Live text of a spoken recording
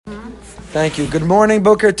Thank you. Good morning,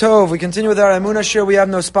 Boker Tov. We continue with our Emunah Shir. We have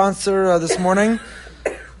no sponsor this morning,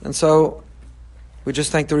 and so we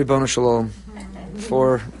just thank the Ribono Shalom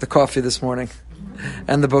for the coffee this morning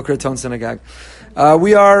and the Boker Tov Synagogue.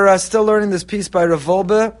 We are still learning this piece by Rav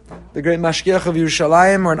Wolbe, the great Mashgiach of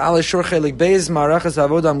Yerushalayim. We're in Alei Shur Chelik Beis, Marachas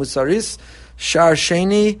Avodah Musaris, Shar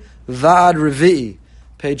Sheni, Va'ad Revi'i,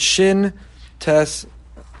 page Shin, Tes,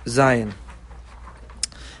 Zayin.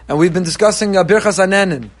 And we've been discussing Birchas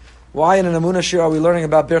Hanenin. Why in an Emunah Shir are we learning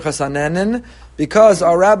about Birchas Hanenin? Because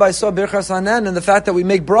our rabbi saw Birchas Hanenin and the fact that we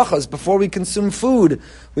make brachas before we consume food.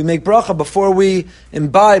 We make bracha before we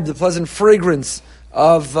imbibe the pleasant fragrance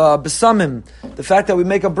of besamim. The fact that we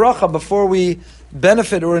make a bracha before we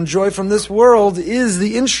benefit or enjoy from this world is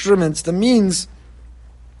the instruments, the means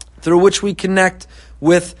through which we connect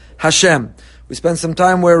with Hashem. We spent some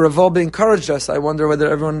time where Rav Wolbe encouraged us. I wonder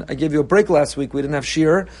whether I gave you a break last week. We didn't have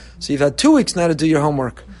shir. So you've had 2 weeks now to do your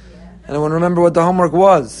homework. And I want to remember what the homework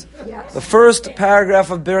was. Yes. The first paragraph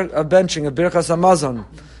of benching, of Birchas Hamazon.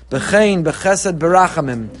 B'chein, b'chesed,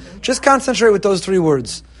 b'rachamim. Just concentrate with those 3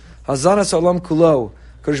 words. Hazanas olam kulo.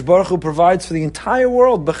 Kodesh Baruch Hu provides for the entire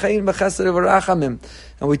world. B'chein, b'chesed, b'rachamim.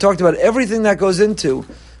 And we talked about everything that goes into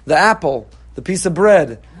the apple, the piece of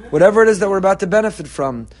bread, whatever it is that we're about to benefit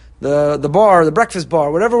from. The bar, the breakfast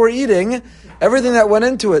bar, whatever we're eating, everything that went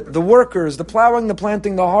into it, the workers, the plowing, the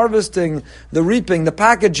planting, the harvesting, the reaping, the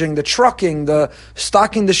packaging, the trucking, the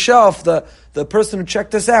stocking the shelf, the person who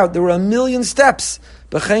checked us out. There were 1,000,000 steps,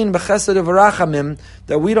 b'chein, b'chesed, v'rachamim,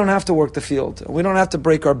 that we don't have to work the field, and we don't have to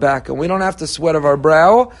break our back, and we don't have to sweat of our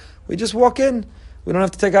brow. We just walk in. We don't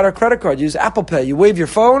have to take out our credit card. You use Apple Pay. You wave your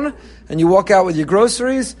phone, and you walk out with your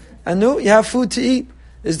groceries, and you have food to eat.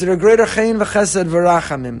 Is there a greater chein v'chesed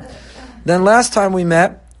v'rachamim? Then last time we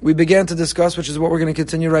met, we began to discuss, which is what we're going to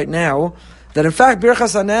continue right now, that in fact,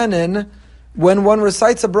 Birchas Hanenin, when one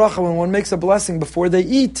recites a bracha, when one makes a blessing before they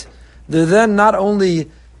eat, they're then not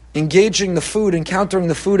only engaging the food, encountering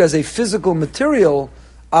the food as a physical, material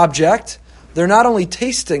object, they're not only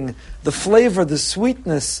tasting the flavor, the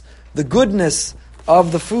sweetness, the goodness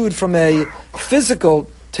of the food from a physical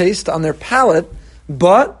taste on their palate,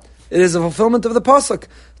 but it is a fulfillment of the pasuk.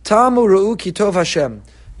 Tamu ru'u ki tov Hashem.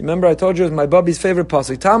 Remember, I told you it was my Bubby's favorite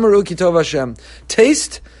pasuk. Tamu ru'u ki tov Hashem.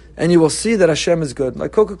 Taste, and you will see that Hashem is good.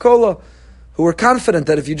 Like Coca-Cola, who were confident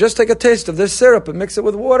that if you just take a taste of this syrup and mix it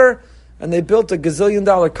with water, and they built a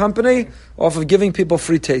gazillion-dollar company off of giving people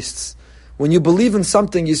free tastes. When you believe in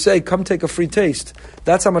something, you say, come take a free taste.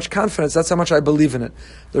 That's how much confidence, that's how much I believe in it.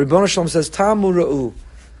 The Ribono Shalom says, Tamu ru'u.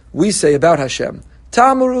 We say about Hashem.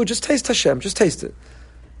 Tamu ru'u, just taste Hashem, just taste it.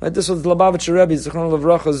 Right, this was the Lubavitcher Rebbe, Zichron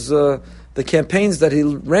Levracha's, the campaigns that he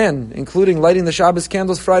ran, including lighting the Shabbos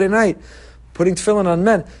candles Friday night, putting tefillin on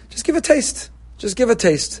men. Just give a taste. Just give a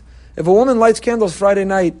taste. If a woman lights candles Friday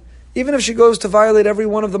night, even if she goes to violate every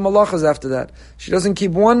one of the malachas after that, she doesn't keep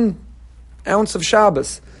 1 ounce of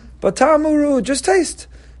Shabbos. But ta'amuru, just taste.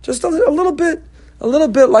 Just a little bit. A little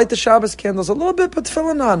bit, light the Shabbos candles. A little bit, put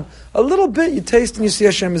tefillin on. A little bit, you taste and you see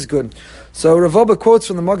Hashem is good. So Rav Wolbe quotes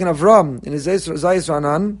from the Magen Avram in his Zayis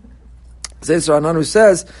Ranan, who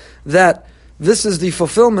says that this is the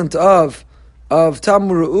fulfillment of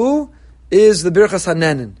Tamuru'u is the Birchas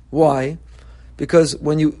Hanenin. Why? Because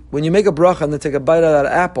when you make a bracha and then take a bite out of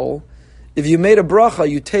that apple, if you made a bracha,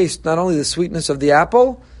 you taste not only the sweetness of the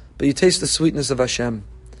apple, but you taste the sweetness of Hashem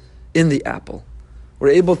in the apple. We're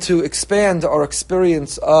able to expand our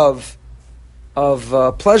experience of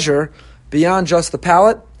pleasure beyond just the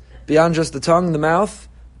palate, beyond just the tongue, the mouth,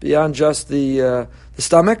 beyond just the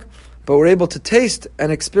stomach, but we're able to taste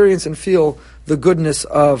and experience and feel the goodness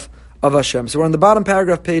of Hashem. So we're on the bottom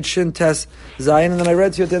paragraph, page Shin Tes Zayin, and then I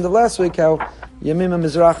read to you at the end of last week how Yemima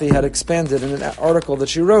Mizrahi had expanded in an article that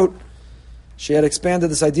she wrote. She had expanded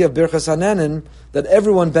this idea of Birchas Hanenin, that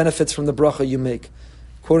everyone benefits from the bracha you make.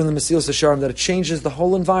 Quoting the Mesilas Yesharim, that it changes the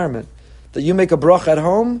whole environment. That you make a bracha at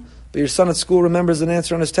home, but your son at school remembers an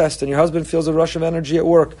answer on his test, and your husband feels a rush of energy at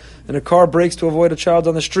work, and a car brakes to avoid a child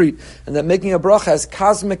on the street, and that making a bracha has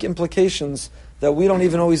cosmic implications that we don't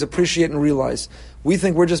even always appreciate and realize. We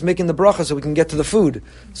think we're just making the bracha so we can get to the food.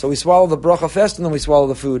 So we swallow the bracha fast and then we swallow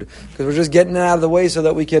the food, because we're just getting it out of the way so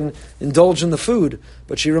that we can indulge in the food.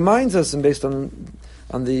 But she reminds us, and based on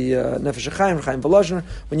the Nefesh HaChaim, Chaim Volozhin,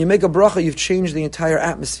 when you make a bracha, you've changed the entire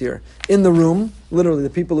atmosphere. In the room, literally, the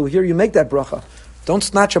people who hear you make that bracha. Don't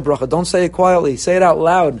snatch a bracha, don't say it quietly, say it out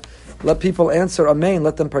loud. Let people answer Amen,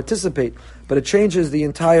 let them participate. But it changes the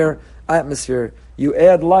entire atmosphere. You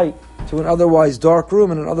add light to an otherwise dark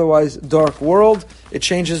room and an otherwise dark world, it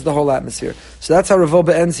changes the whole atmosphere. So that's how Rav Wolbe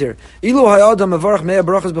ends here.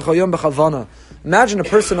 Imagine a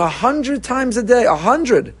person 100 times a day,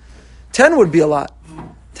 100, 10 would be a lot.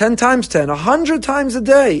 10 times 10, 100 times a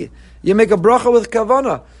day. You make a bracha with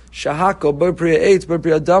kavana. Shahako, bar priya eitz, bar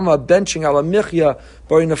priya dama, benching ala michya,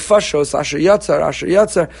 bar nefashos, asher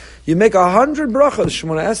yatzar. You make 100 brachas,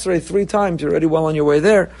 Shemona Esrei 3 times, you're already well on your way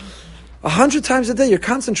there. 100 times a day, you're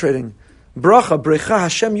concentrating. Bracha, brecha,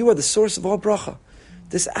 Hashem, you are the source of all bracha.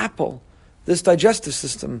 This apple, this digestive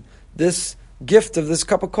system, this gift of this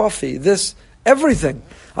cup of coffee, this everything.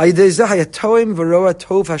 If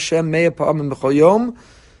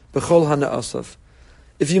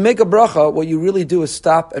you make a bracha, what you really do is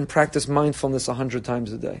stop and practice mindfulness 100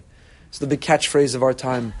 times a day. It's the big catchphrase of our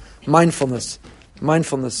time. Mindfulness. My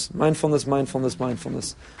friend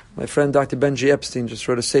Dr. Benji Epstein just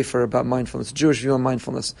wrote a sefer about mindfulness, Jewish view on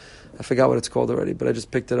mindfulness. I forgot what it's called already, but I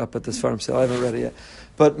just picked it up at this farm sale. I haven't read it yet.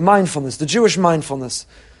 But mindfulness, the Jewish mindfulness.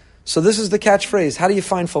 So this is the catchphrase. How do you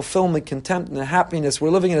find fulfillment, contentment, and happiness?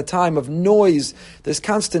 We're living in a time of noise. There's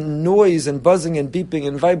constant noise and buzzing and beeping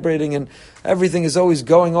and vibrating, and everything is always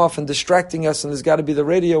going off and distracting us, and there's got to be the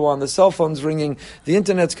radio on, the cell phone's ringing, the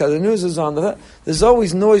internet's got, the news is on. There's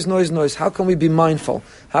always noise. How can we be mindful?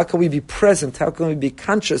 How can we be present? How can we be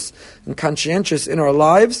conscious and conscientious in our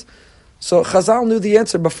lives? So Chazal knew the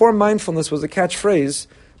answer. Before mindfulness was a catchphrase,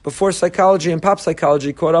 before psychology and pop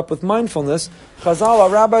psychology caught up with mindfulness, Chazal, our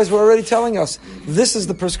rabbis, were already telling us, this is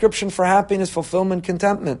the prescription for happiness, fulfillment,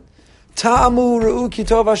 contentment. Ta'amu ru'u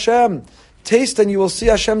kitov Hashem. Taste and you will see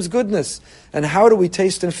Hashem's goodness. And how do we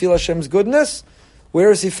taste and feel Hashem's goodness? Where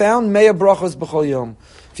is He found? Me'ah brachos b'chol yom.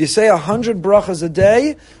 If you say 100 brachas a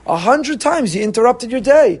day, 100 times you interrupted your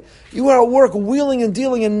day. You were at work wheeling and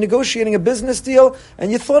dealing and negotiating a business deal,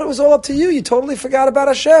 and you thought it was all up to you. You totally forgot about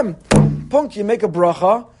Hashem. Punk, you make a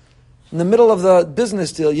bracha in the middle of the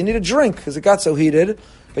business deal. You need a drink because it got so heated,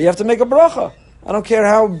 but you have to make a bracha. I don't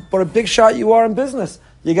care what a big shot you are in business.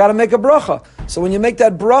 You got to make a bracha. So when you make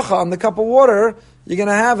that bracha on the cup of water you're going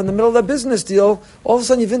to have in the middle of that business deal, all of a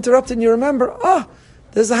sudden you've interrupted and you remember,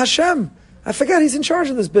 there's a Hashem. I forgot He's in charge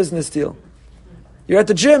of this business deal. You're at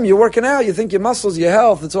the gym, you're working out, you think your muscles, your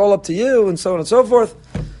health, it's all up to you, and so on and so forth.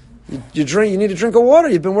 You need a drink of water,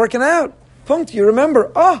 you've been working out. Punkt, you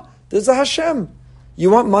remember, there's a Hashem. You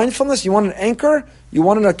want mindfulness, you want an anchor, you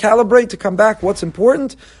want to calibrate to come back, what's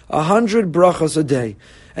important? 100 brachas a day.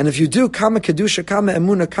 And if you do, kama kedusha, kama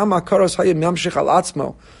emuna, kama akaros hayim yamshich al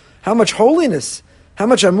atzmo. How much holiness, how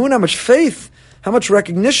much emunah, how much faith, how much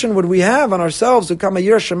recognition would we have on ourselves? Kama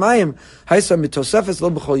yira shemayim, haisa mitosefes lo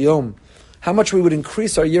b'chol yom. How much we would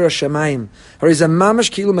increase our yira shemayim. Harizah mamash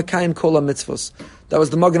kilu mekayim kol mitzvos. That was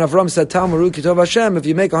the Magen Avram said, Talmud kitov Hashem, if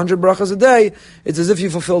you make 100 brachas a day, it's as if you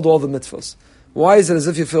fulfilled all the mitzvos. Why is it as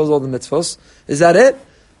if you fulfilled all the mitzvos? Is that it?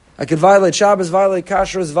 I could violate Shabbos, violate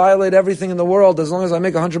Kashrus, violate everything in the world as long as I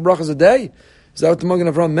make 100 brachas a day? Is that what the Magen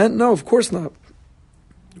Avram meant? No, of course not.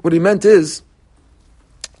 What he meant is,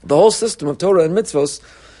 the whole system of Torah and mitzvos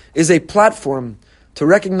is a platform to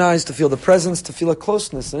recognize, to feel the presence, to feel a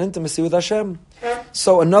closeness and intimacy with Hashem.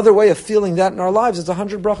 So another way of feeling that in our lives is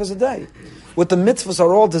 100 brachas a day. What the mitzvahs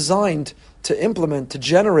are all designed to implement, to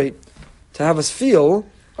generate, to have us feel,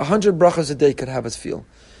 100 brachas a day could have us feel.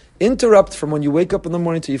 Interrupt from when you wake up in the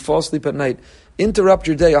morning till you fall asleep at night. Interrupt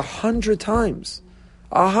your day 100 times.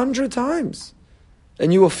 100 times.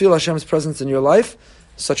 And you will feel Hashem's presence in your life.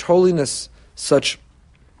 Such holiness, such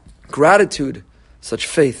gratitude, such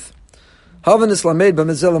faith. So Rav Abba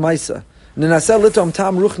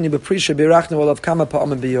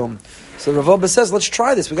says, let's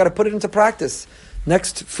try this. We've got to put it into practice.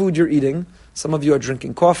 Next food you're eating, some of you are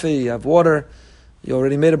drinking coffee, you have water, you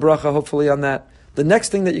already made a bracha, hopefully, on that. The next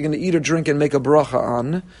thing that you're going to eat or drink and make a bracha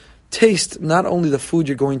on, taste not only the food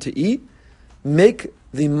you're going to eat, make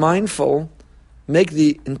the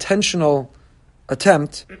intentional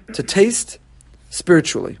attempt to taste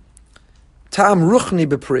spiritually. Ta'am ruchni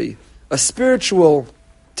b'pri, a spiritual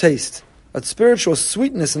taste, a spiritual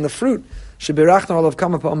sweetness in the fruit. Shebirachna olav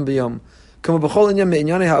kama pa'am b'yom. Kama b'chol inyam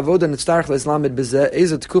me'inyane ha'avoda nitztarech le'islamid b'zeh,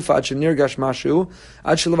 eza tkufa ad shenirgash mashu,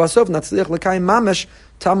 ad shelavasof natzliach l'kayim mamesh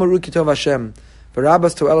tamuru kitov Hashem.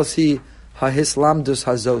 V'rabas to elosi ha'hislamdus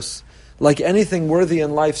hazos. Like anything worthy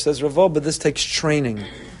in life, says Ravo, but this takes training.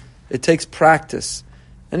 It takes practice.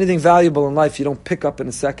 Anything valuable in life you don't pick up in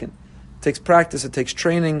a second. It takes practice, it takes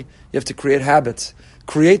training, you have to create habits.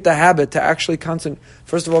 Create the habit to actually concentrate.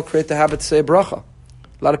 First of all, create the habit to say a bracha.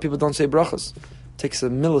 A lot of people don't say brachas. It takes a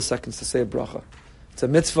milliseconds to say a bracha. It's a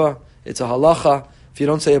mitzvah, it's a halacha. If you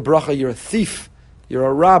don't say a bracha, you're a thief, you're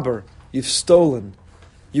a robber, you've stolen.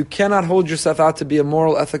 You cannot hold yourself out to be a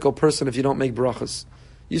moral, ethical person if you don't make brachas.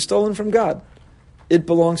 You've stolen from God. It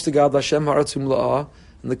belongs to God, Hashem ha'aratzum la'ah,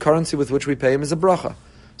 and the currency with which we pay Him is a bracha.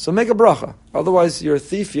 So make a bracha. Otherwise, you're a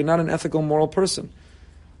thief, you're not an ethical, moral person.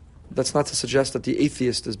 That's not to suggest that the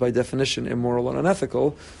atheist is by definition immoral and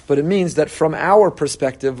unethical, but it means that from our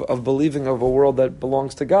perspective of believing of a world that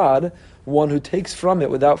belongs to God, one who takes from it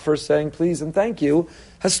without first saying please and thank you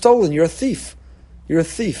has stolen. You're a thief. You're a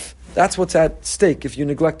thief. That's what's at stake if you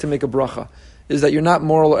neglect to make a bracha, is that you're not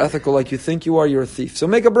moral or ethical like you think you are, you're a thief. So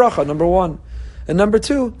make a bracha, number one. And number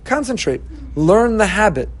two, concentrate. Learn the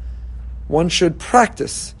habit. One should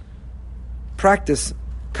practice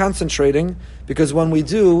concentrating, because when we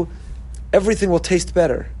do, everything will taste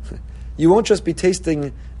better. You won't just be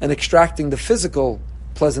tasting and extracting the physical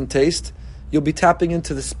pleasant taste, you'll be tapping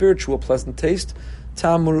into the spiritual pleasant taste,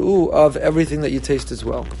 ta'amur'u, of everything that you taste as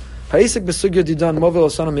well.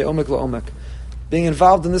 Being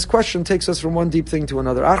involved in this question takes us from one deep thing to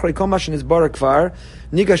another.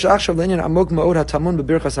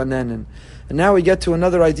 And now we get to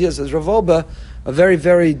another idea, says Rav Wolbe, a very,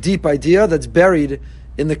 very deep idea that's buried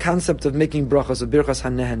in the concept of making brachas, of birchas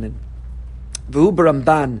hanehenin. V'hu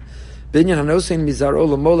b'Ramban, binyan hanosein mizaro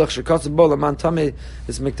l'molech shekatzu bo l'man tameh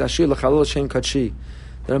is mikdashi l'chalol shem kadshi.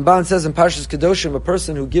 The Ramban says in Parshas Kedoshim, a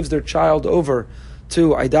person who gives their child over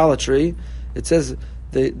to idolatry, it says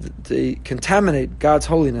they contaminate God's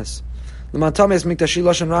holiness. L'man tameh is mikdashi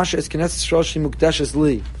lashon Rashi is knesset Yisrael she mukdeshes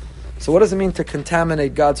li. So what does it mean to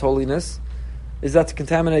contaminate God's holiness? Is that to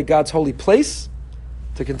contaminate God's holy place?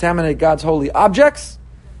 To contaminate God's holy objects?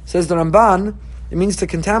 Says the Ramban, it means to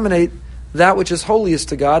contaminate that which is holiest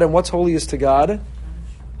to God. And what's holiest to God?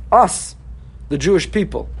 Us, the Jewish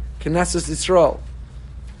people. Knesset Yisrael.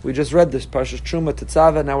 We just read this, Parshas Truma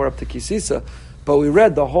Tetzaveh, now we're up to Kisisa. But we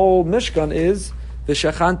read the whole Mishkan is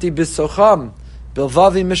V'shachanti b'socham,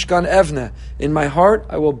 Bilvavi Mishkan Evne. In my heart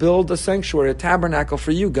I will build a sanctuary, a tabernacle for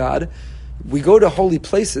you, God. We go to holy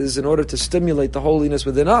places in order to stimulate the holiness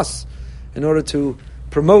within us, in order to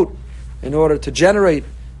promote, in order to generate,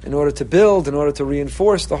 in order to build, in order to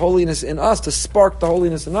reinforce the holiness in us, to spark the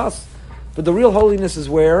holiness in us. But the real holiness is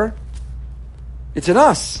where? It's in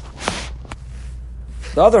us.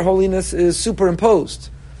 The other holiness is superimposed.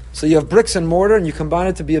 So you have bricks and mortar, and you combine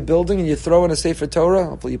it to be a building, and you throw in a Sefer Torah,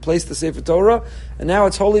 hopefully you place the Sefer Torah, and now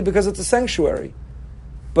it's holy because it's a sanctuary.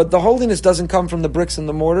 But the holiness doesn't come from the bricks and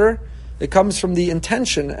the mortar, it comes from the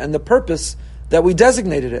intention and the purpose that we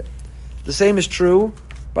designated it. The same is true,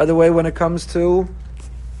 by the way, when it comes to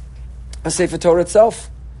a Sefer Torah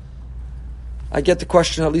itself. I get the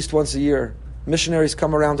question at least once a year. Missionaries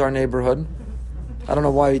come around our neighborhood. I don't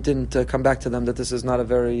know why we didn't come back to them that this is not a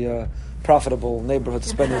very profitable neighborhood to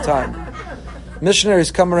spend your time.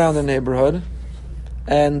 Missionaries come around the neighborhood,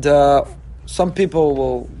 and some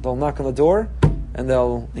people they'll knock on the door and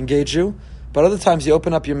they'll engage you. But other times you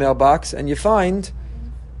open up your mailbox and you find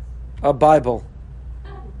a Bible.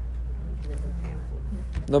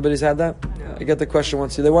 Nobody's had that? I get the question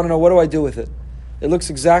once. They want to know, what do I do with it? It looks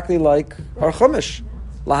exactly like our Chumash,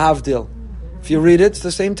 Lahavdil. If you read it, it's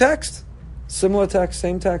the same text. Similar text,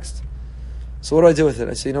 same text. So what do I do with it?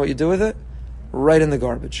 I say, you know what you do with it? Right in the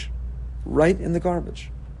garbage. Right in the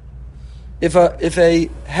garbage. If a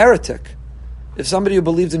heretic, if somebody who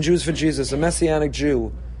believed in Jews for Jesus, a Messianic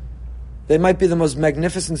Jew, they might be the most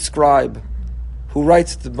magnificent scribe who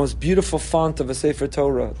writes the most beautiful font of a Sefer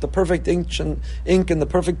Torah, the perfect ink and the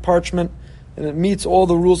perfect parchment, and it meets all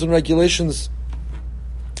the rules and regulations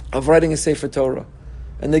of writing a Sefer Torah.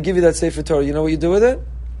 And they give you that Sefer Torah. You know what you do with it?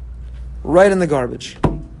 Right in the garbage.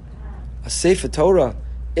 A Sefer Torah,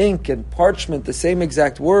 ink and parchment, the same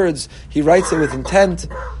exact words. He writes it with intent,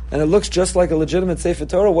 and it looks just like a legitimate Sefer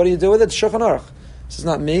Torah. What do you do with it? Shulchan Aruch. This is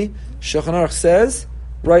not me. Shulchan Aruch says,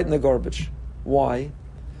 right in the garbage. Why?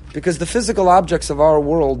 Because the physical objects of our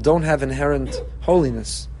world don't have inherent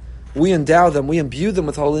holiness. We endow them, we imbue them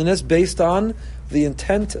with holiness based on the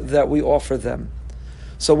intent that we offer them.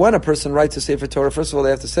 So when a person writes a Sefer Torah, first of all,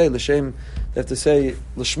 they have to say L'Shem, they have to say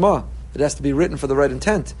L'Shma. It has to be written for the right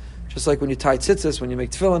intent. Just like when you tie tzitzis, when you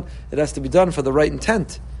make tefillin, it has to be done for the right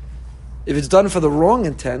intent. If it's done for the wrong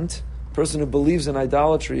intent, a person who believes in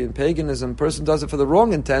idolatry and paganism, a person does it for the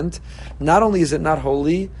wrong intent, not only is it not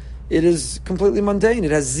holy, it is completely mundane.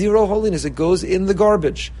 It has zero holiness. It goes in the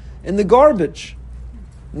garbage. In the garbage.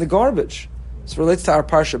 In the garbage. This relates to our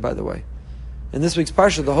parsha, by the way. In this week's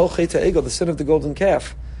parsha, the whole Chet HaEgel, the sin of the golden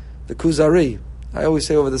calf, the Kuzari. I always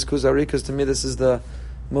say over this Kuzari because to me this is the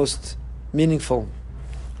most meaningful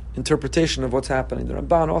interpretation of what's happening. The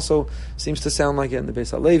Ramban also seems to sound like it in the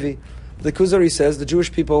Beis HaLevi. The Kuzari says the Jewish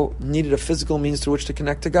people needed a physical means through which to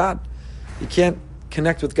connect to God. You can't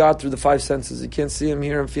connect with God through the five senses. You can't see Him,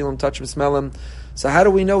 hear Him, feel Him, touch Him, smell Him. So how do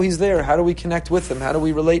we know He's there? How do we connect with Him? How do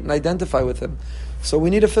we relate and identify with Him? So we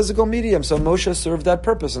need a physical medium. So Moshe served that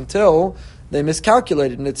purpose until they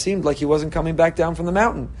miscalculated, and it seemed like he wasn't coming back down from the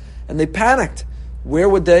mountain. And they panicked.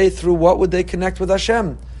 Through what would they connect with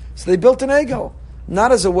Hashem? So they built an egel,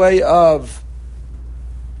 not as a way of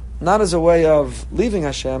leaving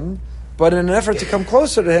Hashem, but in an effort to come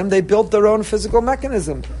closer to Him, they built their own physical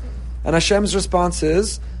mechanism. And Hashem's response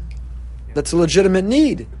is, that's a legitimate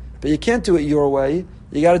need, but you can't do it your way,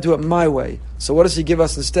 you got to do it my way. So what does He give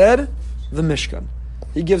us instead? The Mishkan.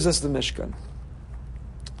 He gives us the Mishkan.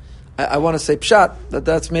 I want to say pshat,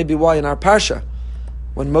 that's maybe why in our Parsha,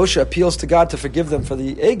 when Moshe appeals to God to forgive them for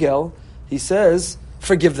the Egel, he says,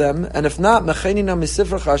 forgive them, and if not, erase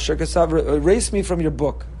me from your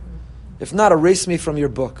book. If not, erase me from your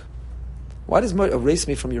book. Why does Moshe erase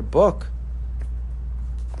me from your book?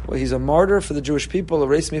 Well, he's a martyr for the Jewish people,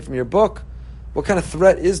 erase me from your book. What kind of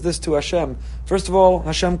threat is this to Hashem? First of all,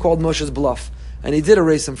 Hashem called Moshe's bluff, and he did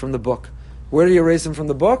erase him from the book. Where did he erase him from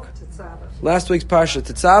the book? Tetzaveh. Last week's Parsha,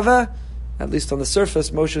 Tetzaveh. At least on the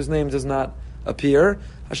surface, Moshe's name does not appear.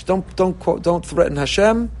 Don't threaten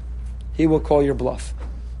Hashem. He will call your bluff.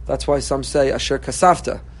 That's why some say Asher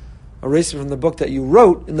Kasafta, erase him from the book that you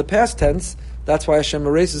wrote in the past tense. That's why Hashem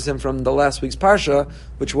erases him from the last week's Parsha,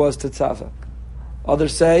 which was Tetzaveh.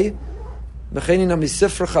 Others say Mechenina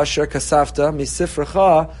misifrecha Asher Kasafta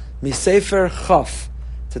misifrecha misefer chaf.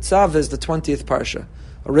 Tetzaveh is the 20th Parsha.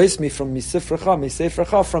 Erase me from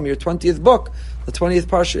misifrecha from your 20th book. The 20th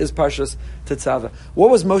Parsha is Parshas Tetzaveh.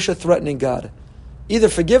 What was Moshe threatening God? Either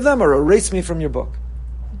forgive them or erase me from your book.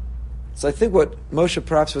 So I think what Moshe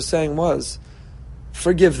perhaps was saying was,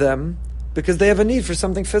 forgive them because they have a need for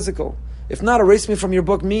something physical. If not, erase me from your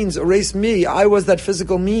book means erase me. I was that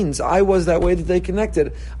physical means. I was that way that they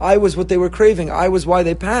connected. I was what they were craving. I was why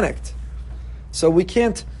they panicked. So we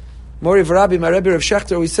can't. Mori Varabi, my Rebbe Rav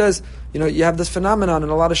Shechter, always says, you have this phenomenon in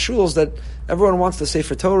a lot of shuls that everyone wants the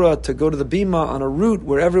Sefer Torah to go to the bima on a route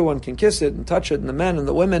where everyone can kiss it and touch it, and the men and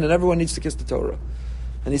the women, and everyone needs to kiss the Torah.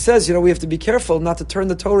 And he says, we have to be careful not to turn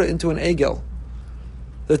the Torah into an egel.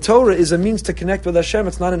 The Torah is a means to connect with Hashem.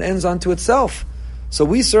 It's not an ends unto itself. So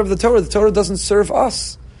we serve the Torah. The Torah doesn't serve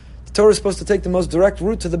us. The Torah is supposed to take the most direct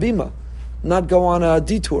route to the bima, not go on a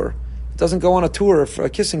detour. It doesn't go on a tour, for a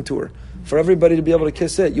kissing tour, for everybody to be able to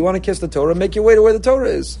kiss it. You want to kiss the Torah, make your way to where the Torah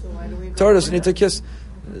is. So why do we Torah doesn't need to kiss.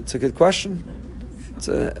 It's a good question. It's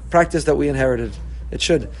a practice that we inherited. It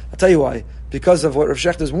should. I'll tell you why. Because of what Rav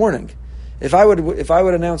Shechter is warning. If I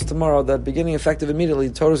would announce tomorrow that beginning effective immediately,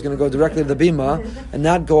 the Torah is going to go directly to the bima and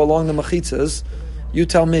not go along the machitzas, you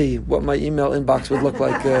tell me what my email inbox would look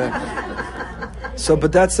like. But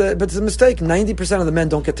it's a mistake. 90% of the men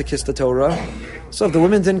don't get to kiss the Torah. So if the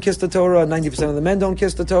women didn't kiss the Torah, 90% of the men don't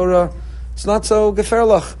kiss the Torah. It's not so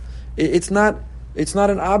gefährlich. It's not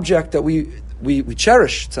an object that we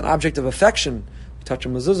cherish. It's an object of affection. We touch a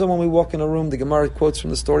mezuzah when we walk in a room. The Gemara quotes from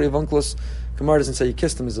the story of Onkelos. Gemara doesn't say you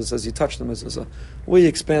kiss the mezuzah, it says you touch the mezuzah. We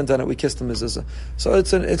expand on it, we kiss the mezuzah. So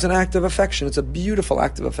it's an act of affection. It's a beautiful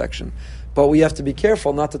act of affection. But we have to be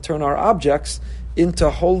careful not to turn our objects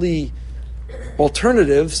into holy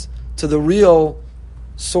alternatives to the real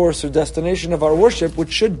source or destination of our worship,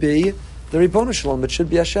 which should be the Ribono Shalom. It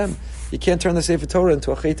should be Hashem. You can't turn the Sefer Torah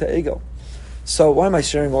into a Cheta Egel. So why am I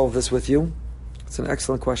sharing all of this with you? It's an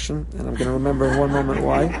excellent question, and I'm going to remember in one moment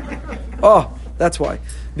why. Oh, that's why.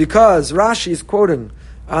 Because Rashi is quoting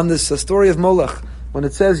on this story of Molech, when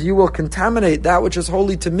it says, you will contaminate that which is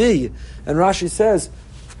holy to me. And Rashi says,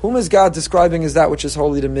 whom is God describing as that which is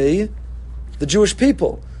holy to me? The Jewish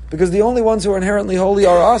people. Because the only ones who are inherently holy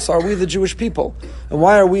are us, are we the Jewish people. And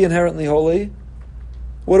why are we inherently holy?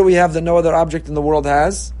 What do we have that no other object in the world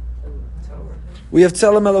has? We have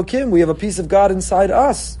Tzelem Elokim, we have a piece of God inside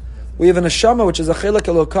us. We have a neshama, which is a chelek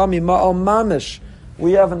Elokami ma'al mamish.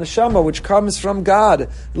 We have a neshama, which comes from God.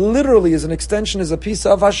 Literally, is an extension, is a piece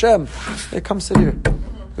of Hashem. Hey, come sit here.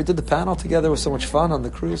 We did the panel together. It was so much fun on the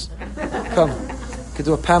cruise. Come. We could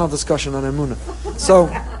do a panel discussion on Emunah.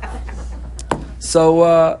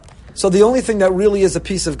 So the only thing that really is a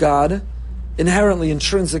piece of God, inherently,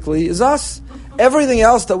 intrinsically, is us. Everything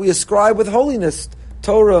else that we ascribe with holiness,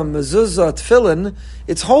 Torah, mezuzah, tefillin,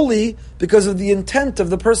 it's holy because of the intent of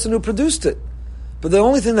the person who produced it. But the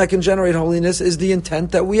only thing that can generate holiness is the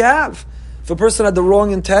intent that we have. If a person had the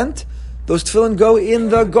wrong intent, those tefillin go in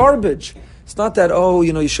the garbage. It's not that,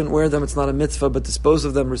 you shouldn't wear them, it's not a mitzvah, but dispose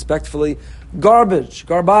of them respectfully. Garbage.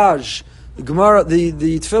 The Gemara, the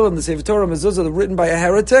tefillin, the Sefer Torah, mezuzah, written by a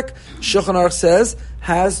heretic, Shulchan Aruch says,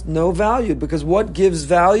 has no value. Because what gives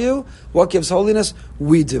value, what gives holiness,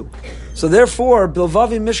 we do. So therefore,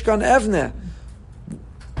 Bilvavi Mishkan Evneh,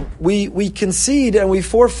 we concede and we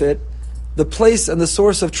forfeit the place and the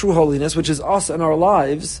source of true holiness, which is us and our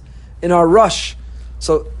lives, in our rush.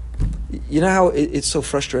 So, you know how it's so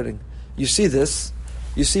frustrating. You see this.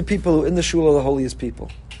 You see people who in the shul are the holiest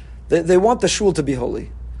people. They want the shul to be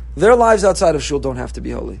holy. Their lives outside of shul don't have to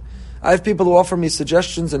be holy. I have people who offer me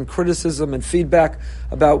suggestions and criticism and feedback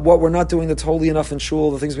about what we're not doing that's holy enough in shul,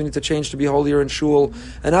 the things we need to change to be holier in shul.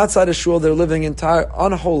 And outside of shul, they're living entire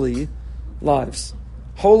unholy lives.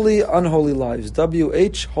 Holy, unholy lives.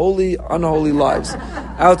 WH, holy, unholy lives.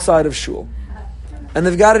 Outside of shul. And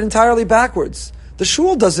they've got it entirely backwards. The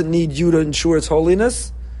shul doesn't need you to ensure its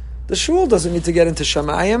holiness. The shul doesn't need to get into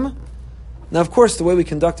shamayim. Now, of course, the way we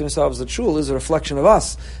conduct ourselves at shul is a reflection of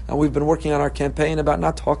us. And we've been working on our campaign about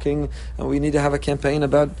not talking. And we need to have a campaign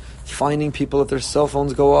about finding people that their cell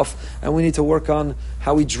phones go off. And we need to work on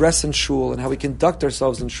how we dress in shul and how we conduct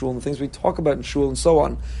ourselves in shul and the things we talk about in shul and so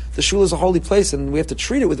on. The shul is a holy place and we have to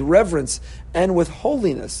treat it with reverence and with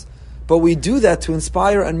holiness. But we do that to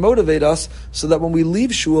inspire and motivate us so that when we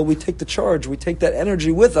leave shul, we take the charge, we take that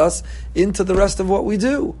energy with us into the rest of what we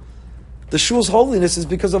do. The shul's holiness is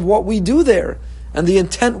because of what we do there and the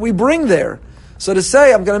intent we bring there. So to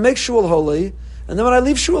say, I'm going to make shul holy, and then when I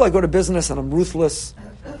leave shul, I go to business and I'm ruthless.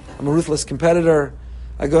 I'm a ruthless competitor.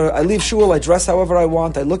 I leave shul, I dress however I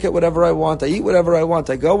want, I look at whatever I want, I eat whatever I want,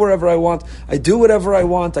 I go wherever I want, I do whatever I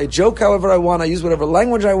want, I joke however I want, I use whatever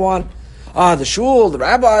language I want. The shul, the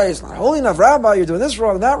rabbi is not holy enough. Rabbi, you're doing this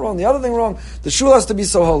wrong, that wrong, the other thing wrong. The shul has to be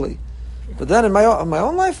so holy. But then in my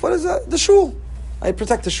own life, what is that? The shul. I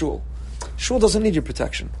protect the shul. Shul doesn't need your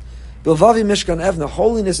protection. Bilvavi Mishkan Evna,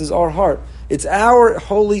 holiness is our heart. It's our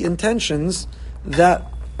holy intentions that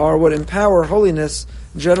are what empower holiness,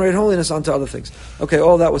 generate holiness onto other things. Okay,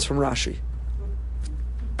 all that was from Rashi.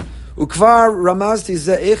 Ukvar ramazti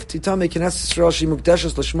ze'ich titame kines Yisrael shi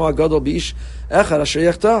mukdeshes l'shmo agadol bi'ish echad asher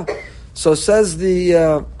yechta. So says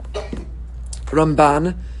the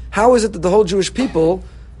Ramban, how is it that the whole Jewish people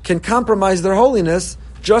can compromise their holiness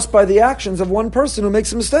just by the actions of one person who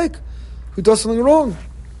makes a mistake, who does something wrong?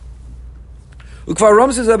 Ukvar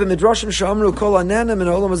ramzti ze'be midrashim she'amru kol anana min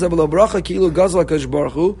ha'olam hazeh b'lo bracha ki'ilu gazal HaKadosh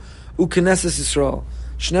Baruch Hu u'knesses Yisrael.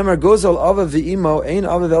 Shneimar gozal avav v'imo ein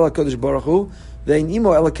avav el HaKadosh Baruch Hu ve'ein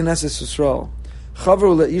imo el HaKnesses Yisrael.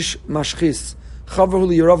 Chavru le'ish mashchis. Chavru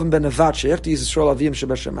li'Yerovam ben Nevat she'echti Yisrael avim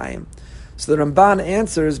shebeshamayim. So the Ramban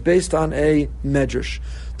answers based on a medrash.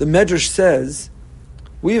 The medrash says,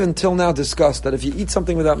 we've until now discussed that if you eat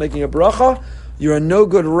something without making a bracha, you're a no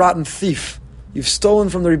good, rotten thief. You've stolen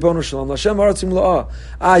from the Ribono Shalom. Lashem haratzim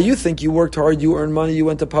la'ah. You think you worked hard, you earned money, you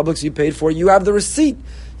went to Publix, you paid for it, you have the receipt.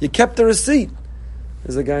 You kept the receipt.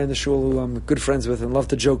 There's a guy in the shul who I'm good friends with and love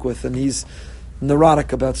to joke with, and he's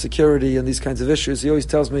neurotic about security and these kinds of issues. He always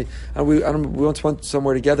tells me, and we once went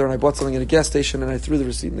somewhere together and I bought something at a gas station and I threw the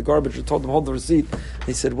receipt in the garbage and told him, hold the receipt. And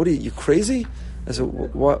he said, what are you crazy? I said,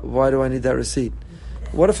 why do I need that receipt?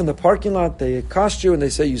 What if in the parking lot they accost you and they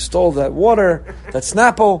say you stole that water, that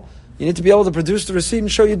Snapple? You need to be able to produce the receipt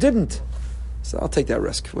and show you didn't. So I'll take that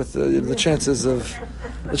risk with the chances of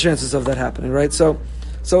that happening, right? So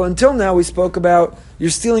until now we spoke about you're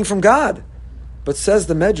stealing from God. But says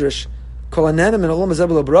the Medrash,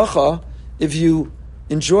 if you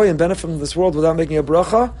enjoy and benefit from this world without making a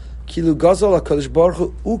bracha, kilu gazal HaKadosh Baruch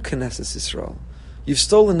Hu u'knesses Yisrael. You've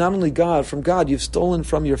stolen not only from God, you've stolen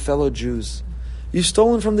from your fellow Jews. You've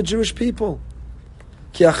stolen from the Jewish people.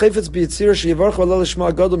 Ki hachefetz b'yitzira sheyivarchu aleh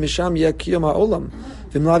l'shma gadol misham yeh kiyum ha'olam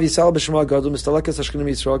v'mlav yisal b'shma gadol mistalekas hashkenim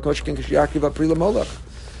Yisrael koshken k'shyakiv ha'pri l'molech.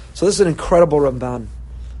 So this is an incredible Ramban.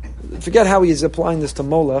 Forget how he is applying this to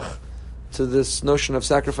Molech, to this notion of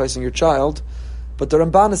sacrificing your child, but the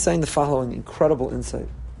Ramban is saying the following incredible insight.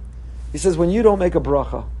 He says, when you don't make a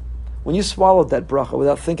bracha, when you swallowed that bracha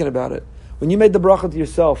without thinking about it, when you made the bracha to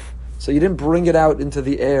yourself, so you didn't bring it out into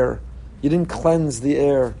the air, you didn't cleanse the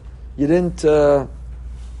air, you didn't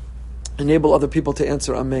enable other people to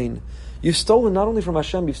answer Amen. You've stolen not only from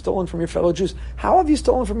Hashem, you've stolen from your fellow Jews. How have you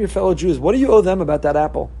stolen from your fellow Jews? What do you owe them about that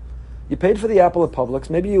apple? You paid for the apple at Publix.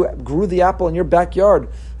 Maybe you grew the apple in your backyard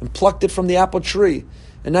and plucked it from the apple tree.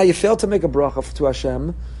 And now you failed to make a bracha to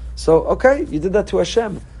Hashem. So, okay, you did that to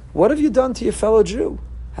Hashem. What have you done to your fellow Jew?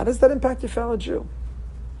 How does that impact your fellow Jew?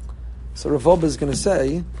 So Rav Wolbe is going to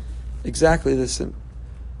say exactly this.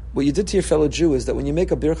 What you did to your fellow Jew is that when you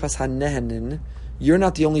make a birchas hanehenin, you're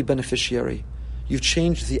not the only beneficiary. You've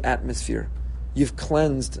changed the atmosphere. You've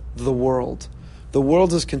cleansed the world. The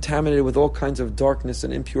world is contaminated with all kinds of darkness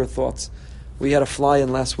and impure thoughts. We had a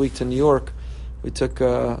fly-in last week to New York. We took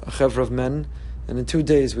a chevra of men, and in 2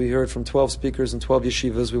 days we heard from 12 speakers and 12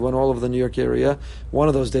 yeshivas. We went all over the New York area. One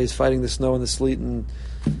of those days fighting the snow and the sleet and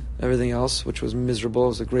everything else, which was miserable. It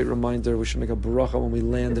was a great reminder. We should make a bracha when we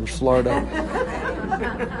land in Florida.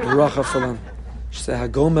 Bracha Filan. You should say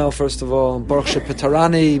Hagomel first of all, Baruch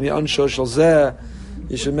Shepetarani, Mi'ansho Shalzeh.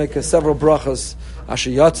 You should make several brachas.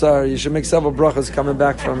 Asher Yatzar. You should make several brachas coming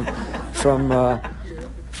back from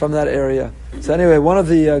that area. So anyway, one of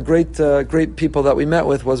the great people that we met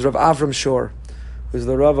with was Rav Avram Shor, who's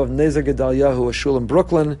the Rav of Nezer Gedaliyahu, a shul in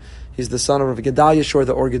Brooklyn. He's the son of Rav Gedalia Shor,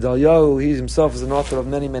 the Or Gedaliyahu. He himself is an author of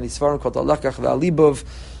many svarim called Al-Lakach Ve'Alibov.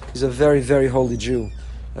 He's a very, very holy Jew,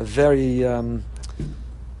 a very,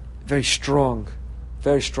 very strong.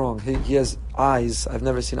 Very strong. He has eyes. I've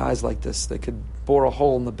never seen eyes like this. They could bore a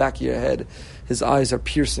hole in the back of your head. His eyes are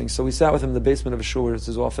piercing. So we sat with him in the basement of a shul, it's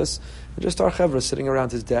his office, and just our chevra sitting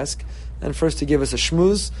around his desk. And first he gave us a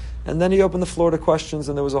shmooze, and then he opened the floor to questions,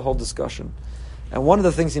 and there was a whole discussion. And one of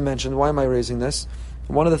the things he mentioned, why am I raising this?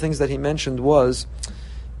 One of the things that he mentioned was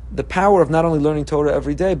the power of not only learning Torah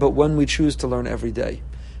every day, but when we choose to learn every day.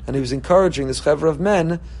 And he was encouraging this chevra of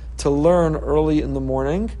men to learn early in the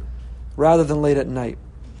morning, rather than late at night.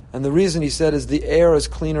 And the reason he said is the air is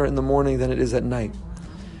cleaner in the morning than it is at night.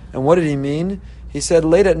 And what did he mean? He said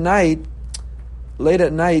late at night,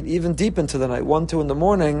 even deep into the night, 1, 2 in the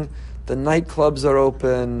morning, the nightclubs are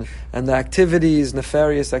open, and the activities,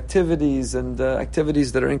 nefarious activities, and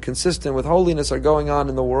activities that are inconsistent with holiness are going on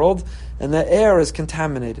in the world, and the air is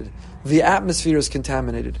contaminated. The atmosphere is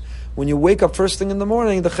contaminated. When you wake up first thing in the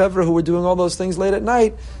morning, the chevra who were doing all those things late at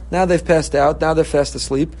night, now they've passed out, now they're fast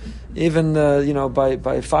asleep. Even,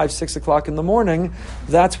 by 5, 6 o'clock in the morning,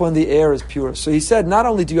 that's when the air is pure. So he said, not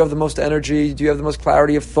only do you have the most energy, do you have the most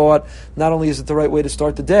clarity of thought, not only is it the right way to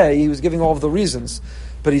start the day, he was giving all of the reasons.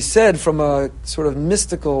 But he said from a sort of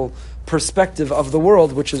mystical perspective of the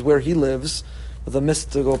world, which is where he lives, the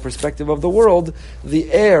mystical perspective of the world, the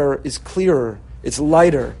air is clearer, it's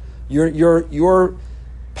lighter. Your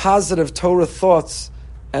positive Torah thoughts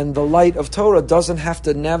and the light of Torah doesn't have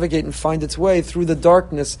to navigate and find its way through the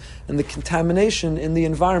darkness and the contamination in the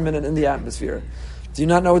environment and in the atmosphere. Do you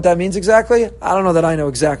not know what that means exactly? I don't know that I know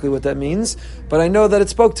exactly what that means, but I know that it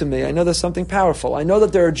spoke to me. I know there's something powerful. I know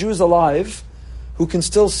that there are Jews alive who can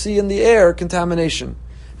still see in the air contamination.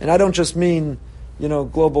 And I don't just mean,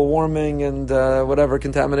 global warming and whatever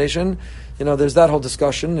contamination. There's that whole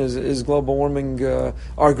discussion. Is global warming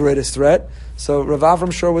our greatest threat? So Rav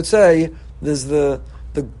Avram Shor would say there's the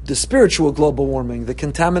spiritual global warming, the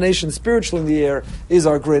contamination spiritually in the air is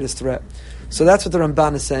our greatest threat. So that's what the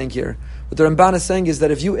Ramban is saying here. What the Ramban is saying is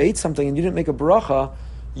that if you ate something and you didn't make a bracha,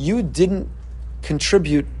 you didn't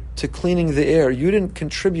contribute to cleaning the air. You didn't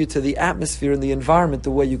contribute to the atmosphere and the environment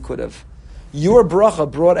the way you could have. Your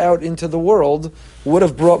bracha brought out into the world would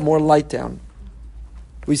have brought more light down.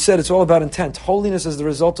 We said it's all about intent. Holiness is the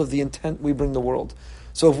result of the intent we bring the world.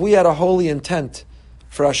 So if we had a holy intent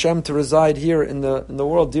for Hashem to reside here in the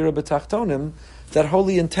world, Dira B'Tachtonim, that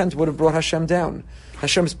holy intent would have brought Hashem down.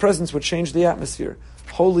 Hashem's presence would change the atmosphere.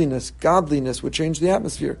 Holiness, godliness would change the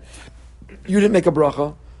atmosphere. You didn't make a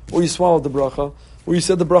bracha, or you swallowed the bracha, or you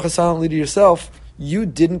said the bracha silently to yourself. You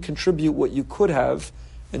didn't contribute what you could have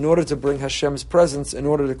in order to bring Hashem's presence, in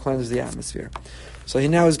order to cleanse the atmosphere. So he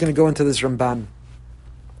now is going to go into this Ramban.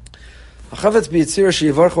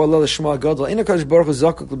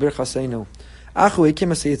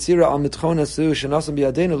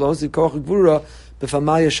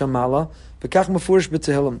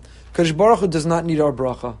 Kadosh Baruch Hu does not need our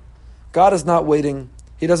bracha. God is not waiting.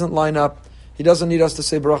 He doesn't line up. He doesn't need us to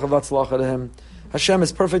say bracha v'atzlacha to him. Hashem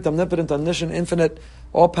is perfect, omnipotent, omniscient, infinite,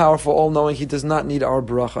 all-powerful, all-knowing. He does not need our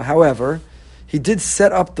bracha. However, He did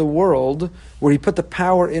set up the world where He put the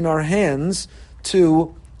power in our hands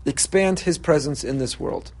to expand His presence in this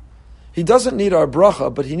world. He doesn't need our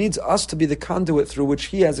bracha, but He needs us to be the conduit through which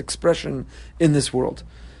He has expression in this world.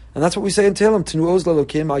 And that's what we say in Tehillim. Tenu oz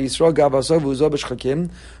l'Elokim al Yisrael gavasov u'zo b'shchakim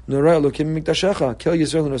nora Elokim mikdashecha kel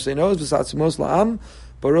Yisrael l'nosei oz v'satzimos la'am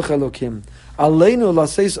baruch Elokim aleinu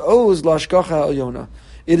l'seis oz l'ashkacha elyona.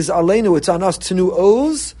 It is aleinu, it's on us. Tenu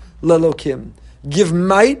oz l'Elokim. Give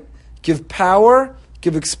might, give power,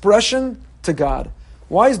 give expression to God.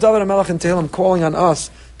 Why is David HaMelech in Tehillim calling on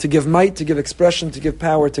us to give might, to give expression, to give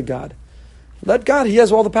power to God? Let God, He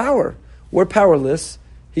has all the power. We're powerless.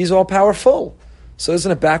 He's all powerful. So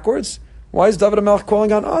isn't it backwards? Why is David HaMelech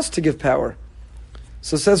calling on us to give power?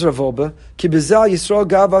 So says Rav Wolbe, Ki b'zel Yisrael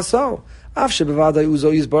gav aso. Af shebevadai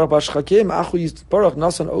uzo yizbarach b'shchakim, achu yizbarach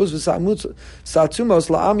nasan oz v'sa'atumos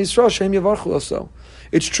la'am Yisrael shem yavarchu oso.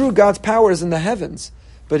 It's true, God's power is in the heavens,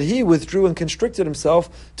 but He withdrew and constricted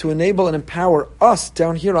Himself to enable and empower us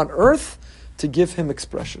down here on earth to give Him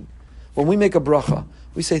expression. When we make a bracha,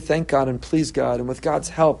 we say thank God and please God, and with God's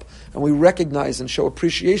help, and we recognize and show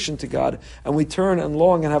appreciation to God, and we turn and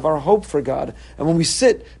long and have our hope for God. And when we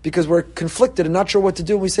sit, because we're conflicted and not sure what to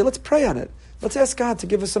do, we say, let's pray on it. Let's ask God to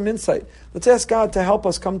give us some insight. Let's ask God to help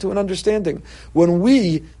us come to an understanding. When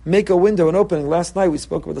we make a window, an opening, last night we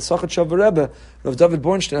spoke about the Sachet Shavah Rebbe, of David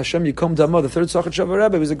Bornstein, Hashem Yikom Damo, the third Sachet Shavah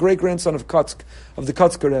Rebbe. He was a great-grandson of the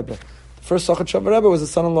Kotzker Rebbe. The first Sachet Shavah Rebbe was the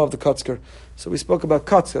son-in-law of the Kotzker. So we spoke about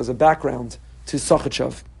Kotzker as a background to Sachet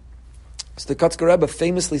Shav. So the Kotzker Rebbe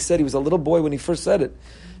famously said, he was a little boy when he first said it.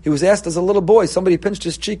 He was asked as a little boy, somebody pinched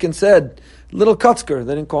his cheek and said, little Kotzker.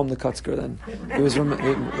 They didn't call him the Kotzker then. He was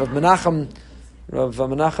Rav Menachem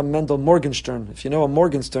Mendel Morgenstern. If you know a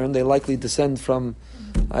Morgenstern, they likely descend from,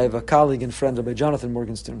 I have a colleague and friend, Rabbi Jonathan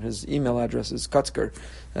Morgenstern. His email address is Kotzker.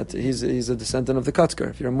 He's a descendant of the Kotzker.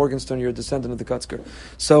 If you're a Morgenstern, you're a descendant of the Kotzker.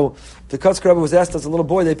 So the Kotzker Rebbe was asked as a little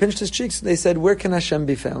boy, they pinched his cheeks, and they said, where can Hashem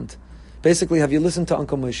be found? Basically, have you listened to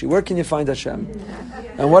Uncle Moshe? Where can you find Hashem?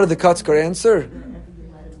 And what did the Kotzker answer?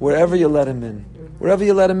 Wherever you let him in. Wherever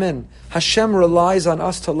you let him in. Hashem relies on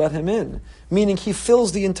us to let him in. Meaning he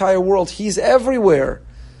fills the entire world. He's everywhere.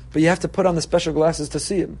 But you have to put on the special glasses to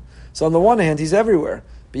see him. So on the one hand, he's everywhere.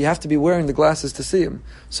 But you have to be wearing the glasses to see him.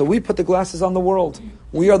 So we put the glasses on the world.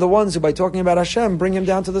 We are the ones who, by talking about Hashem, bring him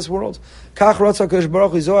down to this world.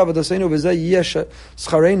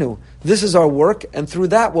 This is our work, and through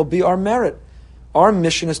that will be our merit. Our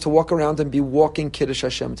mission is to walk around and be walking Kiddush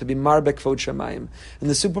Hashem, to be Marbek Kvod Shemayim. In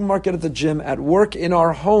the supermarket, at the gym, at work, in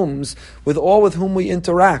our homes, with all with whom we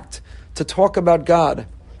interact, to talk about God.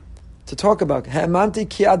 To talk about Ha'amanti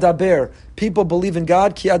ki adaber. People believe in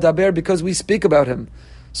God ki adaber because we speak about Him.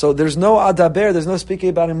 So there's no adaber, there's no speaking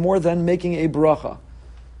about Him more than making a bracha.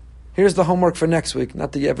 Here's the homework for next week.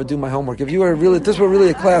 Not that you ever do my homework. If this were really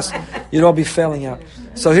a class, you'd all be failing out.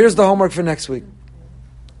 So here's the homework for next week.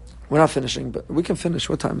 We're not finishing, but we can finish.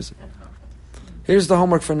 What time is it? Here's the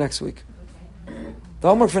homework for next week. The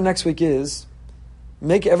homework for next week is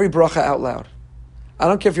make every bracha out loud. I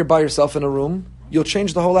don't care if you're by yourself in a room. You'll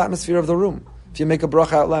change the whole atmosphere of the room if you make a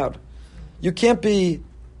bracha out loud. You can't be,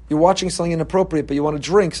 you're watching something inappropriate, but you want to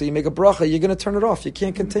drink, so you make a bracha, you're going to turn it off. You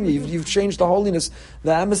can't continue. You've changed the holiness,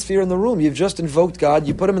 the atmosphere in the room. You've just invoked God.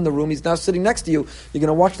 You put Him in the room. He's now sitting next to you. You're going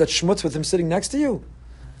to watch that schmutz with Him sitting next to you.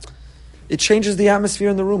 It changes the atmosphere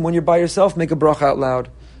in the room. When you're by yourself, make a bracha out loud.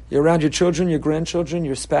 You're around your children, your grandchildren,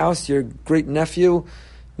 your spouse, your great nephew,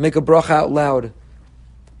 make a bracha out loud.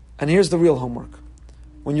 And here's the real homework.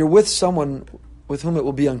 When you're with someone with whom it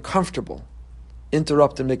will be uncomfortable,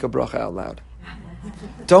 interrupt and make a bracha out loud.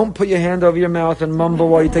 Don't put your hand over your mouth and mumble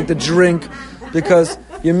while you take the drink, because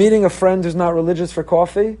you're meeting a friend who's not religious for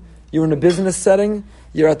coffee, you're in a business setting,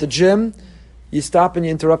 you're at the gym, you stop and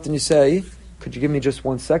you interrupt and you say, could you give me just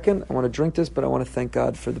 1 second? I want to drink this, but I want to thank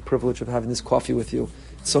God for the privilege of having this coffee with you.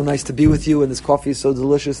 It's so nice to be with you, and this coffee is so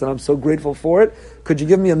delicious, and I'm so grateful for it. Could you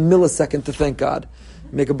give me a millisecond to thank God?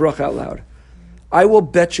 Make a bracha out loud. I will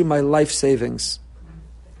bet you my life savings.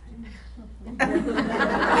 Is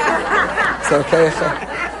that okay?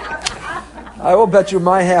 I will bet you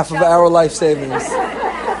my half of our life savings. Is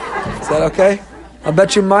that okay? I'll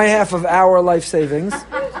bet you my half of our life savings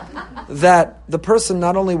that the person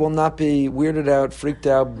not only will not be weirded out, freaked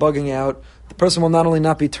out, bugging out, the person will not only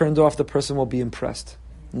not be turned off, the person will be impressed.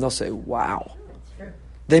 And they'll say, wow.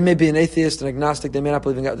 They may be an atheist, an agnostic, they may not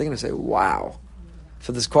believe in God. They're going to say, wow.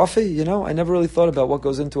 For this coffee, I never really thought about what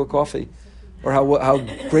goes into a coffee, or how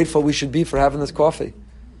grateful we should be for having this coffee.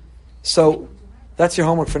 So that's your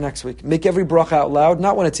homework for next week. Make every bracha out loud,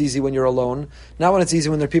 not when it's easy when you're alone, not when it's easy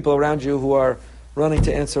when there are people around you who are running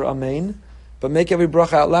to answer Amen, but make every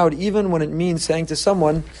bracha out loud, even when it means saying to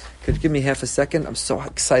someone, could you give me half a second? I'm so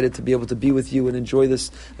excited to be able to be with you and enjoy this.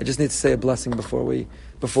 I just need to say a blessing before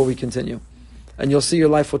we continue. And you'll see your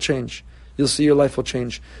life will change. You'll see your life will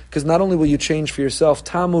change. Because not only will you change for yourself,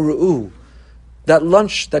 tamu ru'u, that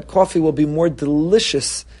lunch, that coffee will be more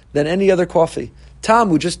delicious than any other coffee.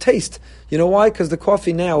 Tamu, just taste. You know why? Because the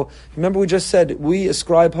coffee now, remember we just said, we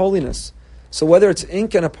ascribe holiness. So whether it's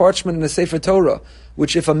ink and a parchment and a Sefer Torah,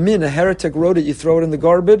 which if a heretic wrote it, you throw it in the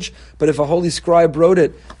garbage, but if a holy scribe wrote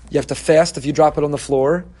it, you have to fast if you drop it on the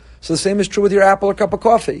floor. So the same is true with your apple or cup of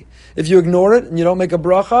coffee. If you ignore it and you don't make a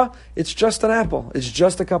bracha, it's just an apple. It's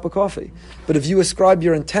just a cup of coffee. But if you ascribe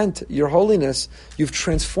your intent, your holiness, you've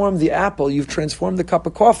transformed the apple, you've transformed the cup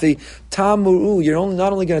of coffee. Tamuru, you're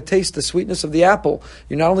not only going to taste the sweetness of the apple,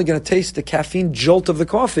 you're not only going to taste the caffeine jolt of the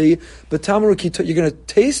coffee, but tamuru, you're going to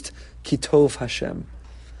taste kitov Hashem.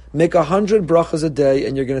 Make 100 brachas a day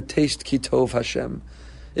and you're going to taste kitov Hashem.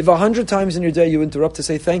 If 100 times in your day you interrupt to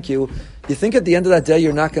say thank you, you think at the end of that day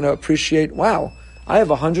you're not going to appreciate, wow, I have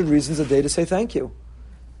 100 reasons a day to say thank you.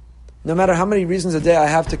 no matter how many reasons a day I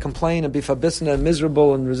have to complain and be fabisna and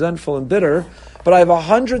miserable and resentful and bitter, but I have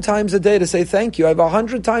 100 times a day to say thank you. I have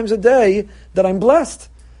 100 times a day that I'm blessed.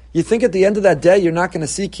 You think at the end of that day you're not going to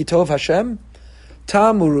see Kitov Hashem?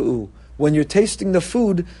 Ta'amuru. When you're tasting the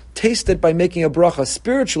food, taste it by making a bracha.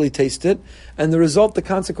 Spiritually taste it, and the result, the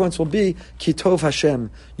consequence will be Kitov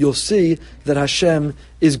Hashem. You'll see that Hashem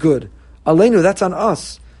is good. Aleinu, that's on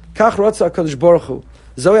us. Kach Ratza HaKadosh Baruch Hu.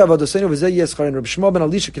 Zoe Avodoseinu v'zeh Yischarin. Reb Shmuel ben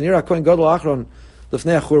Elisha Kenira HaKohen Gadol Achron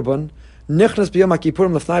Lefnei HaChurban Nichnas b'Yom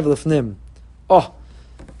HaKippurim Lefnai v'Lefnim. Oh,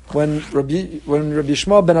 when Rabbi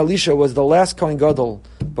Shmuel ben Elisha was the last Kohen Gadol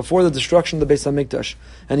before the destruction of the Beis HaMikdash,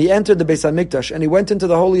 and he entered the Beis HaMikdash, and he went into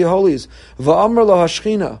the Holy of Holies, Va'amr lo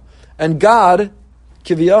Hashchina, and God,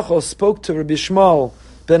 Kiviyachol, spoke to Rabbi Shmuel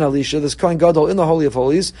ben Elisha, this Kohen Gadol, in the Holy of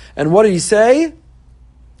Holies, and what did he say?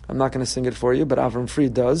 I'm not going to sing it for you, but Avram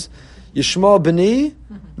Fried does. Yishmael b'ni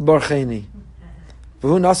barcheni,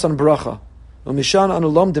 v'hu nasan bracha, u'mishan anu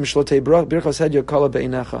lomdim shlotei birchas hedya kala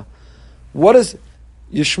be'inecha. What is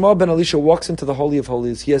Yishmael ben Elisha walks into the Holy of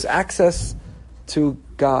Holies? He has access to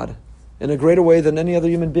God in a greater way than any other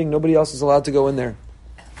human being. Nobody else is allowed to go in there.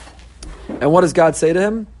 And what does God say to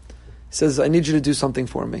him? He says, I need you to do something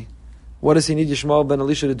for me. What does he need Yishmael ben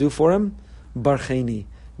Elisha to do for him? Barcheni,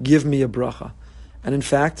 give me a bracha. And in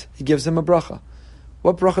fact, he gives him a bracha.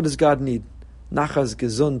 What bracha does God need? Nachas,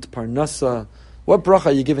 gesund, parnasa. What bracha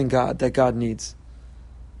are you giving God that God needs?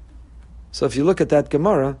 So if you look at that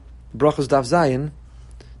Gemara, Brachos Daf Zayin,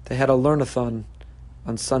 they had a learn-a-thon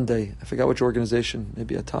on Sunday. I forgot which organization,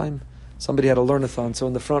 maybe a time. Somebody had a learn-a-thon. So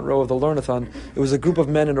in the front row of the learn-a-thon, it was a group of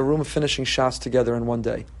men in a room finishing Shas together in one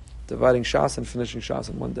day. Dividing Shas and finishing Shas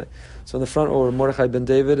in one day. So in the front row were Mordechai ben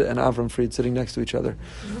David and Avram Fried sitting next to each other.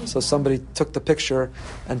 So somebody took the picture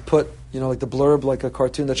and put, like the blurb, like a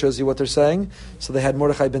cartoon that shows you what they're saying. So they had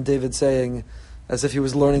Mordechai ben David saying, as if he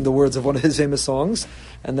was learning the words of one of his famous songs.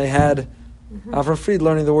 And they had Avram Fried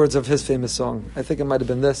learning the words of his famous song. I think it might have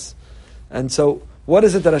been this. And so, what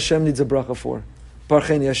is it that Hashem needs a bracha for?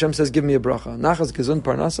 Barcheni, Hashem says, give me a bracha. Nachas, gesund,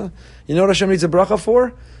 parnasa. You know what Hashem needs a bracha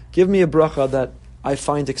for? Give me a bracha that I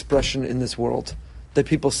find expression in this world, that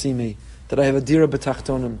people see me, that I have a dira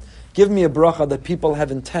b'tachtonim. Give me a bracha that people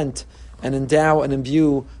have intent and endow and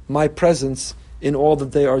imbue my presence in all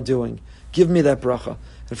that they are doing. Give me that bracha.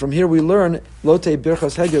 And from here we learn, Lote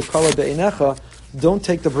birchas hegel kala be'inecha, don't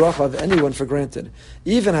take the bracha of anyone for granted.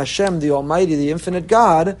 Even Hashem, the Almighty, the infinite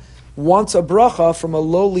God, wants a bracha from a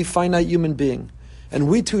lowly, finite human being. And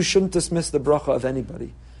we too shouldn't dismiss the bracha of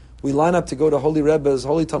anybody. We line up to go to holy Rebbe's,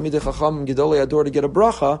 holy Talmidei Chacham, Gedolei Ador to get a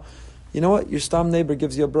bracha. You know what? Your stam neighbor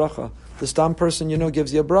gives you a bracha. The stam person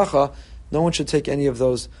gives you a bracha. No one should take any of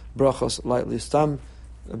those brachos lightly. Stam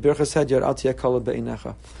birchas hedyar al tiyeh kala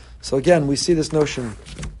be'inecha. So again, we see this notion.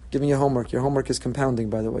 Giving you homework. Your homework is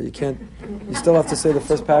compounding, by the way. You still have to say the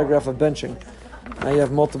first paragraph of benching. Now you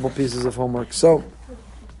have multiple pieces of homework. So,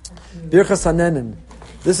 birchas hanenin.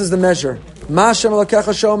 This is the measure. Ma Hashem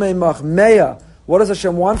alakecha shomei mach meya. What does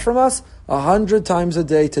Hashem want from us? 100 times a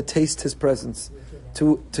day to taste His presence,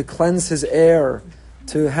 to cleanse His air,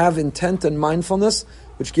 to have intent and mindfulness,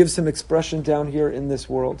 which gives Him expression down here in this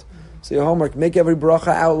world. So your homework, make every bracha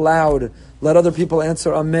out loud. Let other people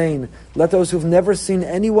answer Amen. Let those who've never seen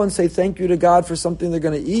anyone say thank you to God for something they're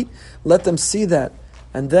going to eat, let them see that.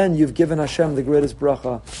 And then you've given Hashem the greatest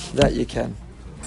bracha that you can.